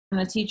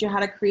going to teach you how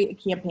to create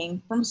a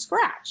campaign from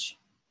scratch.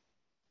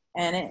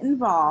 And it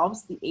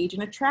involves the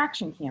agent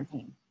attraction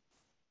campaign.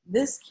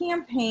 This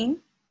campaign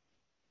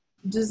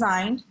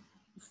designed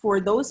for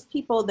those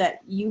people that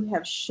you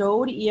have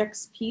showed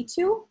EXP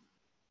to.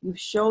 You've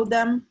showed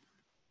them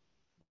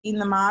in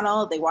the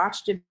model, they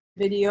watched a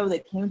video, they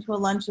came to a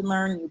lunch and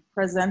learn, you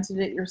presented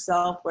it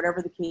yourself,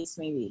 whatever the case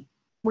may be.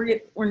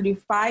 We're going to do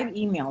 5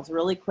 emails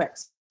really quick.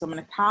 So I'm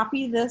going to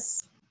copy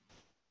this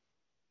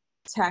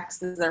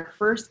text. This is our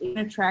first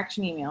agent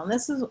attraction email. And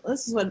this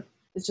is what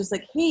it's just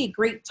like, hey,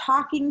 great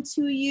talking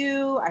to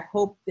you. I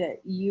hope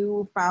that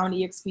you found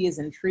EXP as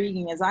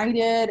intriguing as I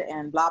did,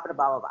 and blah, blah,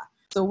 blah, blah, blah.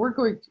 So we're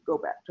going to go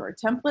back to our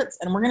templates,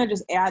 and we're going to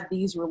just add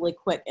these really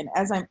quick. And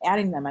as I'm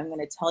adding them, I'm going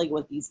to tell you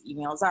what these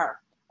emails are.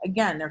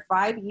 Again, they're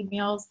 5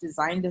 emails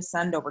designed to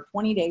send over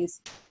 20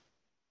 days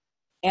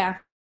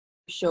after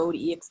you showed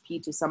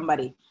EXP to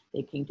somebody.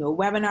 They came to a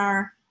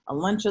webinar, a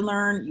lunch and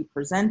learn, you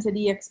presented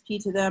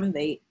EXP to them,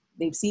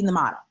 they've seen the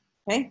model,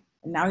 okay?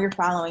 And now you're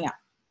following up.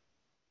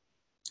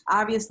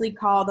 Obviously,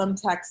 call them,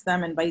 text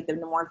them, invite them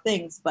to more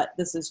things, but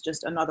this is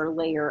just another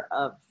layer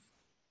of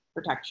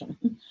protection.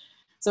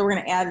 So we're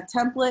going to add a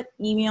template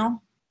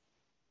email,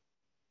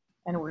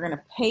 and we're going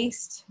to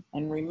paste.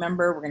 And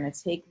remember, we're going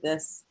to take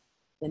this,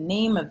 the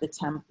name of the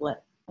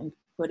template, and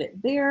put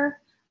it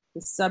there.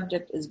 The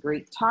subject is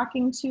great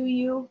talking to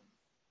you.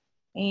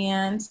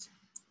 And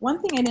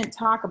one thing I didn't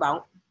talk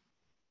about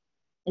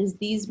is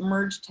these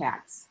merge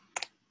tags.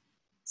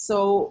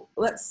 So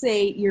let's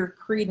say you're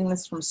creating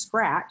this from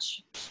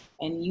scratch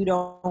and you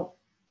don't,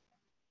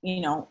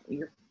 you don't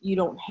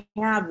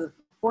have the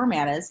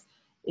format is,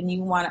 and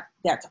you want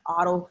that to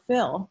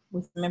autofill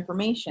with some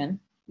information.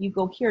 You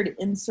go here to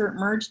insert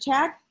merge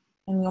tag,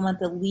 and we want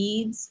the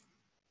lead's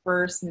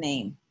first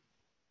name.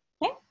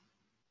 Okay,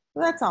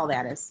 so that's all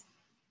that is.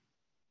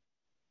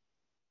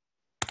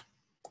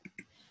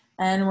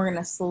 And we're going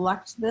to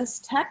select this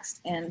text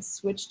and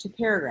switch to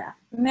paragraph.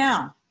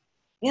 Now,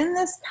 in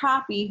this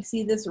copy,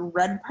 see this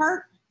red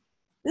part?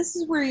 This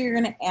is where you're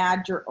going to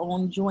add your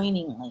own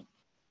joining link.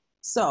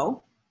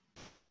 So,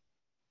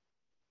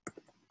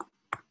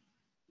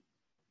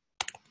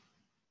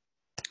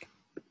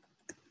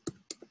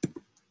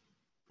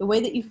 the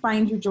way that you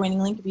find your joining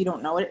link, if you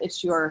don't know it,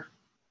 it's your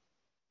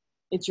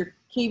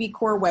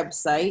kvCore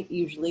website.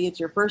 Usually, it's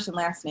your first and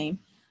last name,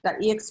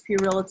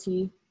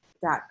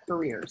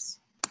 .exprealty.careers.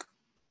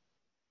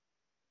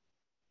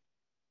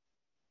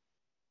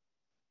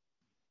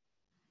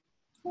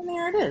 And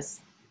there it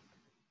is.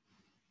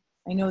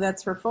 I know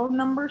that's her phone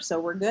number, so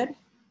we're good. Let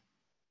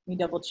me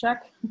double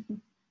check.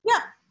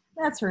 Yeah,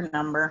 that's her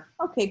number.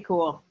 Okay,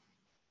 cool.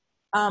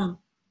 So I'm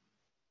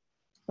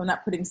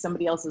not putting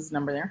somebody else's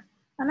number there.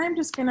 And I'm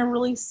just gonna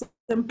really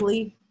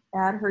simply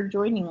add her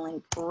joining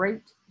link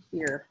right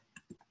here.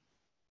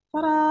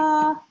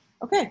 Ta-da!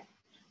 Okay,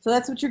 so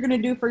that's what you're gonna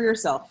do for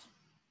yourself.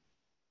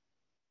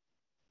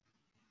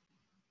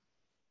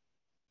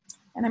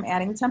 And I'm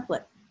adding the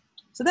template.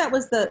 So that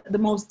was the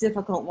most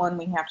difficult one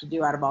we have to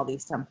do out of all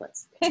these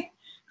templates, okay?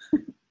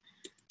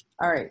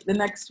 All right, the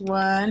next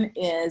one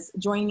is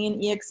join me in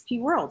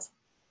EXP World.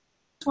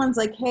 This one's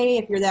like, hey,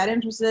 if you're that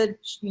interested,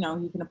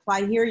 you can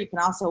apply here. You can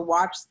also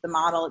watch the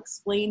model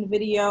explained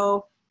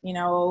video.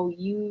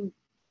 You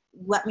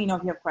let me know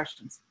if you have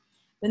questions.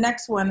 The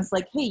next one is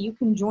like, hey, you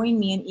can join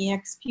me in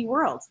EXP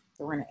World.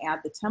 So we're gonna add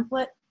the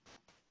template.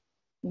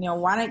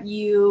 Why don't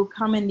you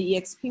come into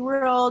EXP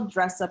World,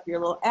 dress up your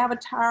little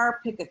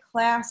avatar, pick a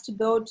class to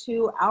go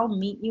to. I'll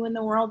meet you in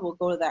the world. We'll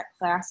go to that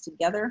class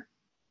together.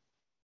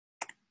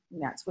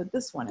 And that's what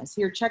this one is.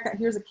 Here, check out,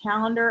 here's a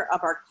calendar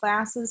of our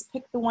classes.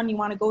 Pick the one you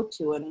want to go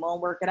to and we'll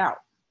work it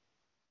out.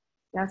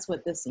 That's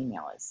what this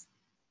email is.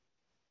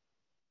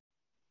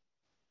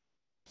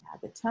 Add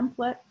the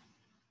template.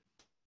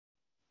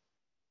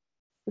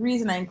 The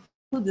reason I include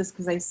this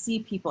because I see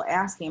people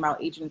asking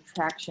about agent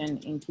attraction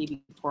in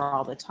kvCore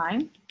all the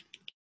time.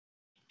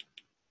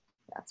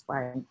 That's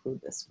why I include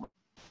this one.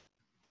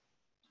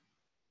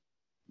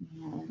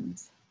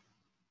 And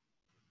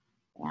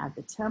add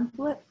the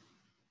template.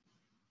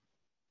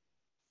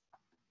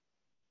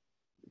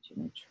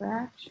 Agent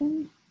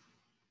attraction.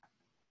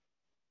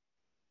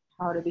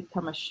 How to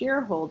become a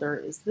shareholder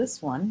is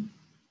this one.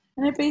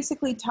 And it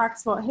basically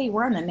talks about, hey,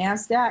 we're on the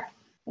NASDAQ.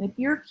 And if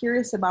you're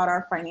curious about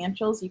our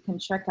financials, you can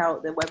check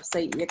out the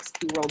website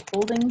EXP World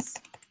Holdings.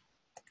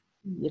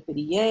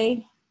 Yippity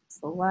yay.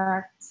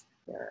 Select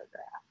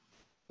paragraph.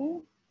 Okay.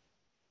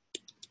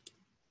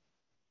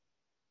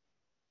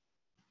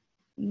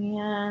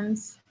 And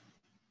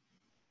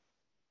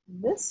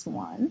this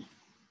one,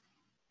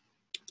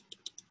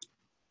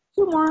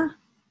 two more,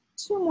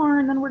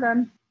 and then we're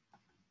done.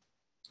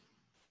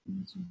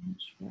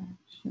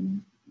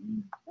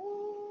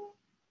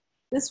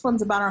 This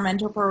one's about our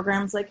mentor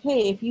programs. Like,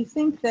 hey, if you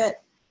think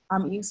that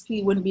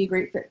EXP wouldn't be a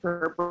great fit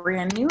for a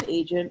brand new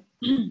agent,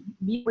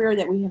 be aware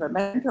that we have a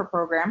mentor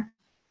program.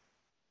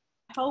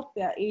 Help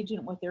that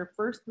agent with their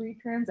first 3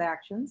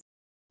 transactions.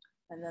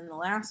 And then the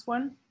last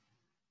one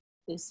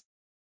is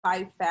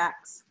 5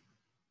 facts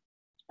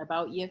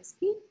about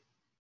EXP.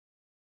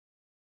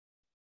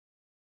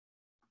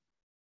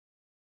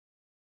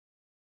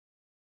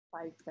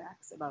 5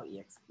 facts about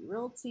EXP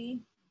Realty.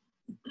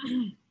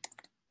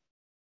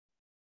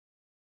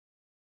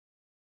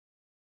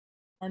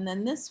 And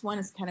then this one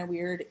is kind of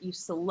weird. You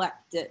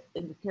select it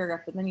in the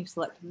paragraph, but then you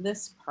select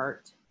this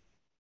part,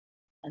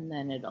 and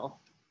then it'll,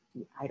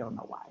 I don't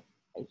know why.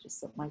 I just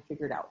somehow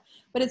figured out.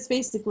 But it's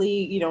basically,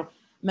 you know,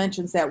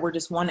 mentions that we're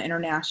just one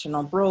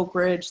international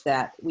brokerage,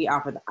 that we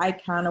offer the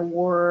Icon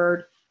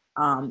Award.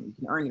 You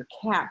can earn your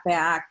cat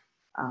back.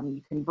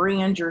 You can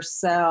brand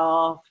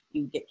yourself.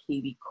 You get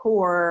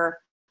kvCore.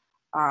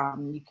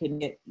 You can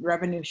get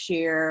revenue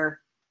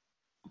share.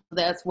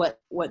 That's what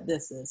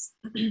this is.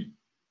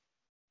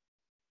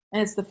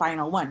 And it's the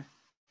final one.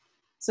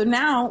 So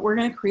now we're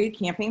going to create a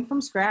campaign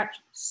from scratch.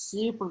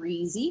 Super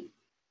easy.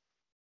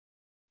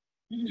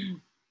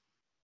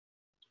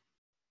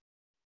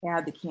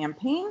 Add the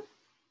campaign.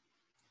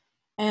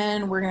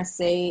 And we're going to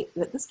say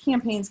that this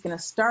campaign is going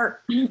to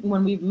start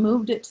when we've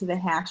moved it to the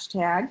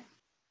hashtag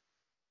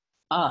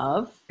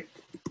of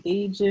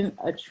agent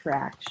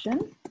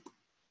attraction.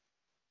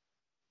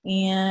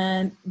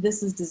 And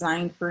this is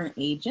designed for an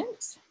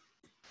agent.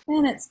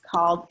 And it's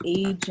called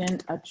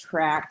Agent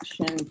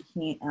Attraction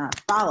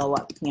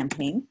Follow-Up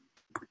Campaign.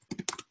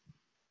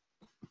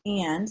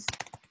 And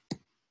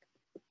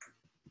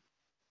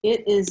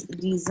it is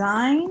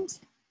designed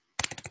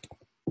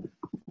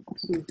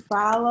to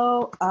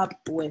follow up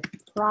with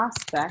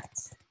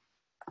prospects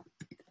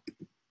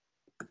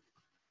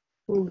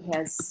who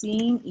has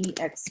seen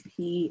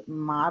EXP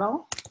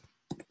model,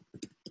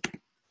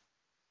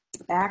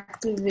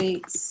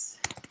 activates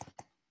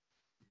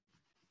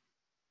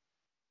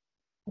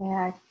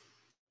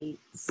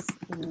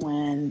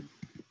when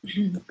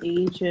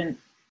agent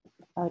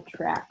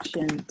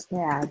attraction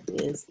tag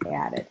is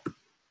added.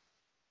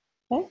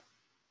 Okay,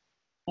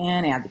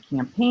 and add the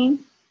campaign.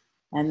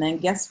 And then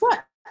guess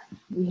what?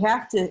 We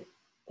have to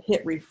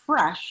hit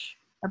refresh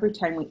every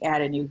time we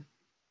add a new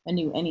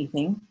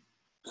anything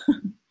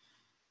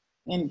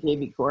in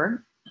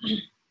kvCore.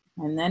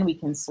 And then we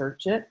can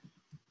search it.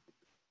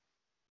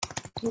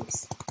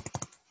 Oops.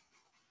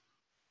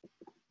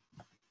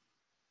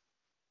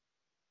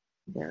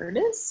 There it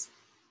is.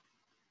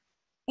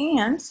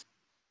 And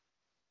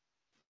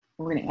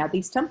we're going to add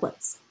these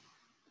templates.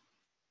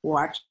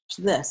 Watch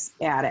this.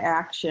 Add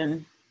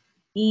action,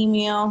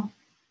 email,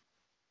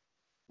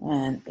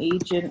 and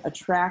agent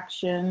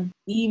attraction.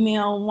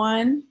 Email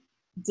 1,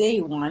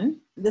 day 1.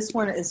 This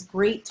one is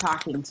great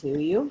talking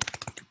to you.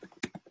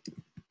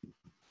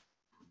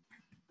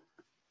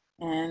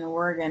 And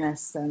we're going to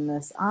send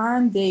this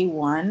on day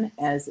 1,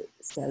 as it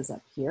says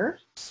up here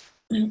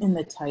in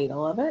the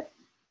title of it.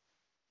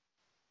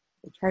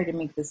 I try to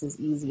make this as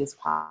easy as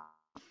possible.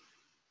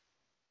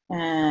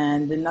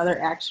 And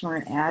another action we're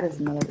going to add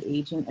is another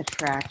agent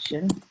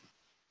attraction.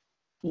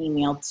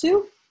 Email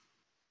 2.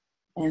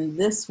 And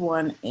this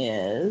one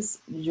is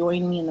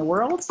join me in the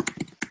world.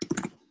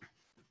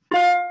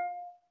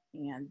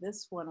 And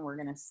this one we're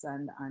going to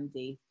send on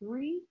day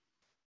 3.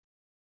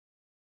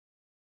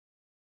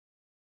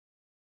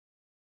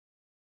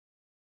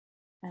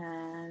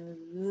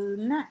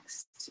 And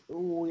next,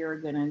 we're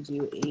going to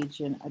do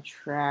agent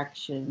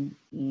attraction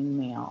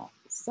email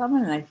 7.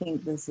 And I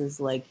think this is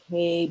like,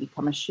 hey,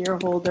 become a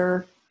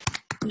shareholder.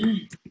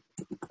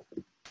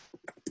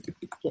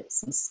 Get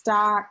some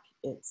stock.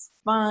 It's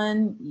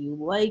fun. You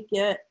like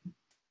it.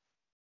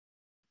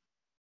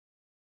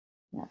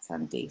 That's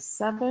on day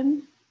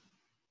 7.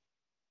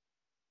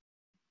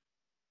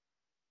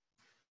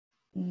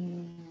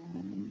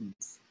 And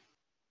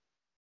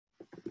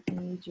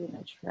agent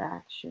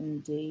attraction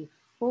day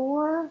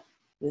 4.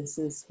 This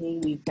is, hey,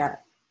 we've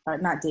got,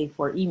 not day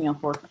 4, email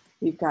 4.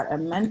 We've got a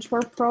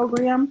mentor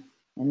program,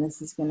 and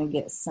this is going to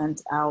get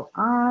sent out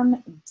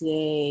on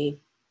day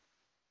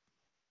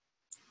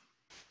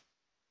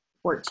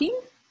 14.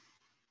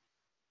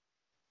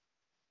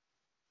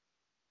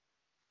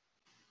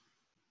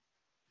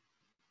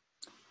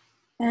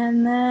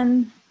 And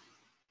then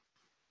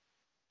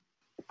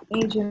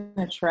agent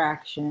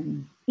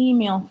attraction,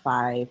 email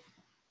 5.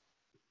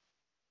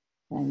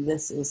 And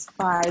this is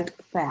 5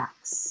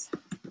 facts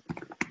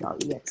about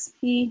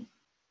EXP.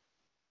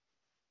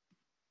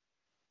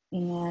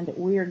 And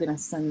we are going to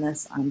send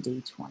this on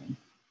day 20.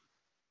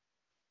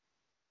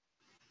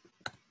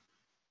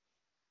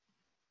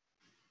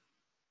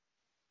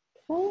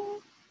 Okay,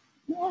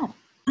 yeah.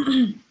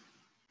 Now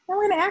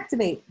we're going to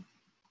activate.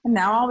 And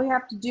now all we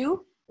have to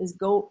do is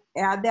go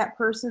add that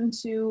person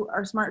to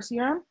our Smart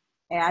CRM,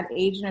 add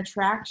agent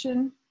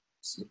attraction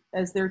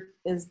as their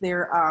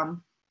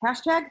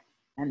hashtag,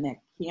 and the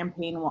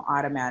campaign will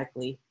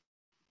automatically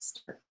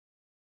start.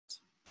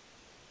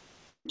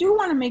 You do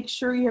want to make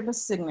sure you have a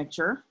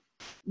signature,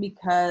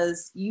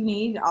 because you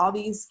need all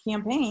these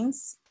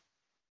campaigns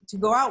to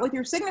go out with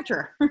your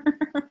signature.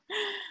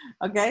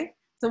 Okay,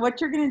 so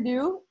what you're going to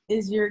do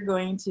is you're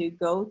going to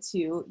go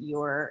to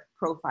your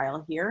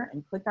profile here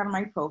and click on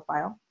my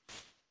profile.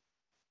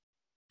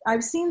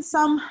 I've seen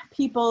some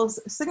people's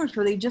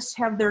signature, they just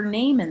have their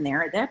name in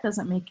there. That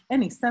doesn't make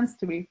any sense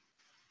to me.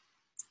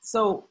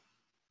 So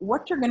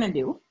what you're going to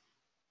do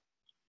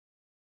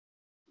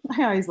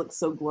I always look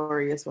so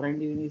glorious when I'm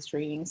doing these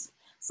trainings.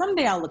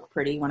 Someday I'll look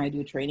pretty when I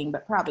do training,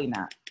 but probably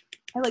not.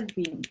 I like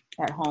being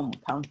at home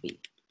comfy.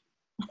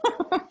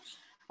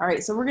 All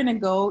right, so we're gonna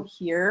go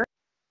here.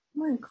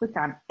 I'm gonna click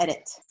on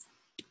edit.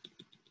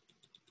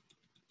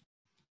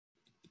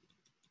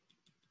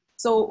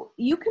 So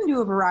you can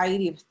do a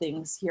variety of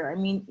things here. I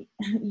mean,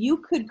 you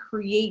could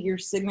create your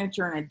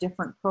signature in a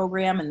different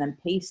program and then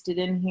paste it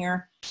in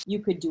here. You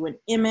could do an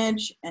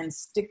image and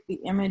stick the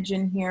image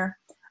in here.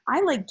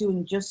 I like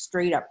doing just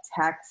straight up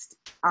text,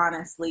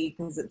 honestly,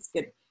 because it's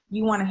good.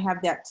 You want to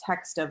have that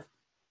text of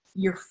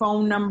your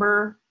phone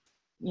number,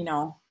 you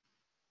know,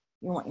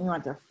 you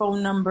want their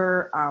phone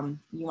number,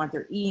 you want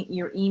their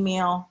your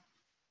email,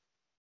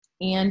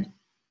 and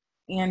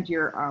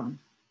your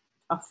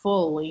a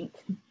full link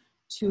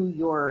to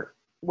your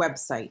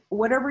website.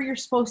 Whatever you're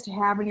supposed to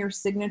have in your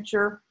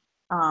signature,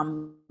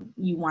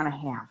 you want to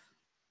have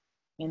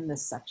in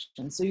this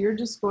section. So you're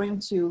just going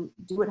to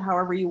do it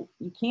however you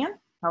can,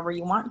 however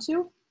you want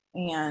to,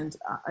 and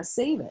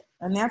save it.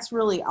 And that's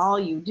really all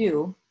you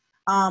do.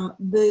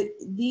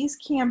 These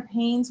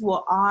campaigns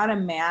will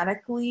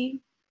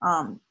automatically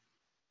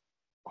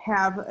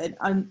have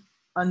an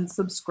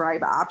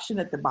unsubscribe option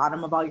at the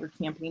bottom of all your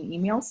campaign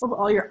emails, of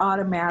all your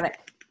automatic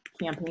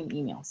campaign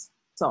emails.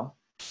 So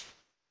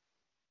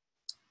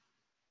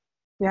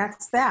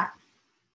that's that.